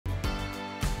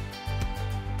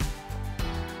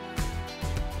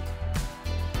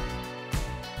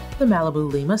The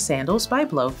Malibu Lima sandals by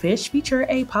Blowfish feature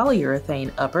a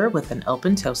polyurethane upper with an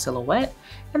open toe silhouette,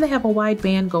 and they have a wide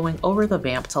band going over the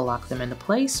vamp to lock them into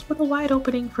place with a wide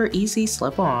opening for easy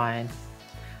slip-on.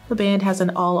 The band has an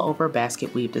all-over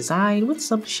basket weave design with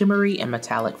some shimmery and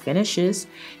metallic finishes,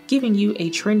 giving you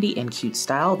a trendy and cute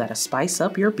style that'll spice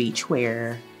up your beach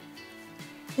wear.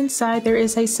 Inside there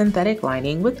is a synthetic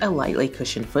lining with a lightly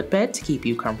cushioned footbed to keep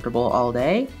you comfortable all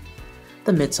day.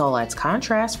 The midsole adds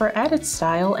contrast for added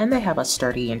style, and they have a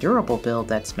sturdy and durable build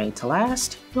that's made to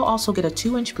last. You'll also get a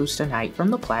 2-inch boost in height from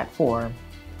the platform.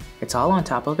 It's all on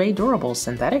top of a durable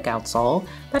synthetic outsole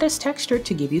that is textured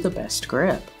to give you the best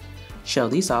grip. Show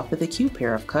these off with a cute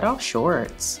pair of cutoff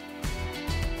shorts.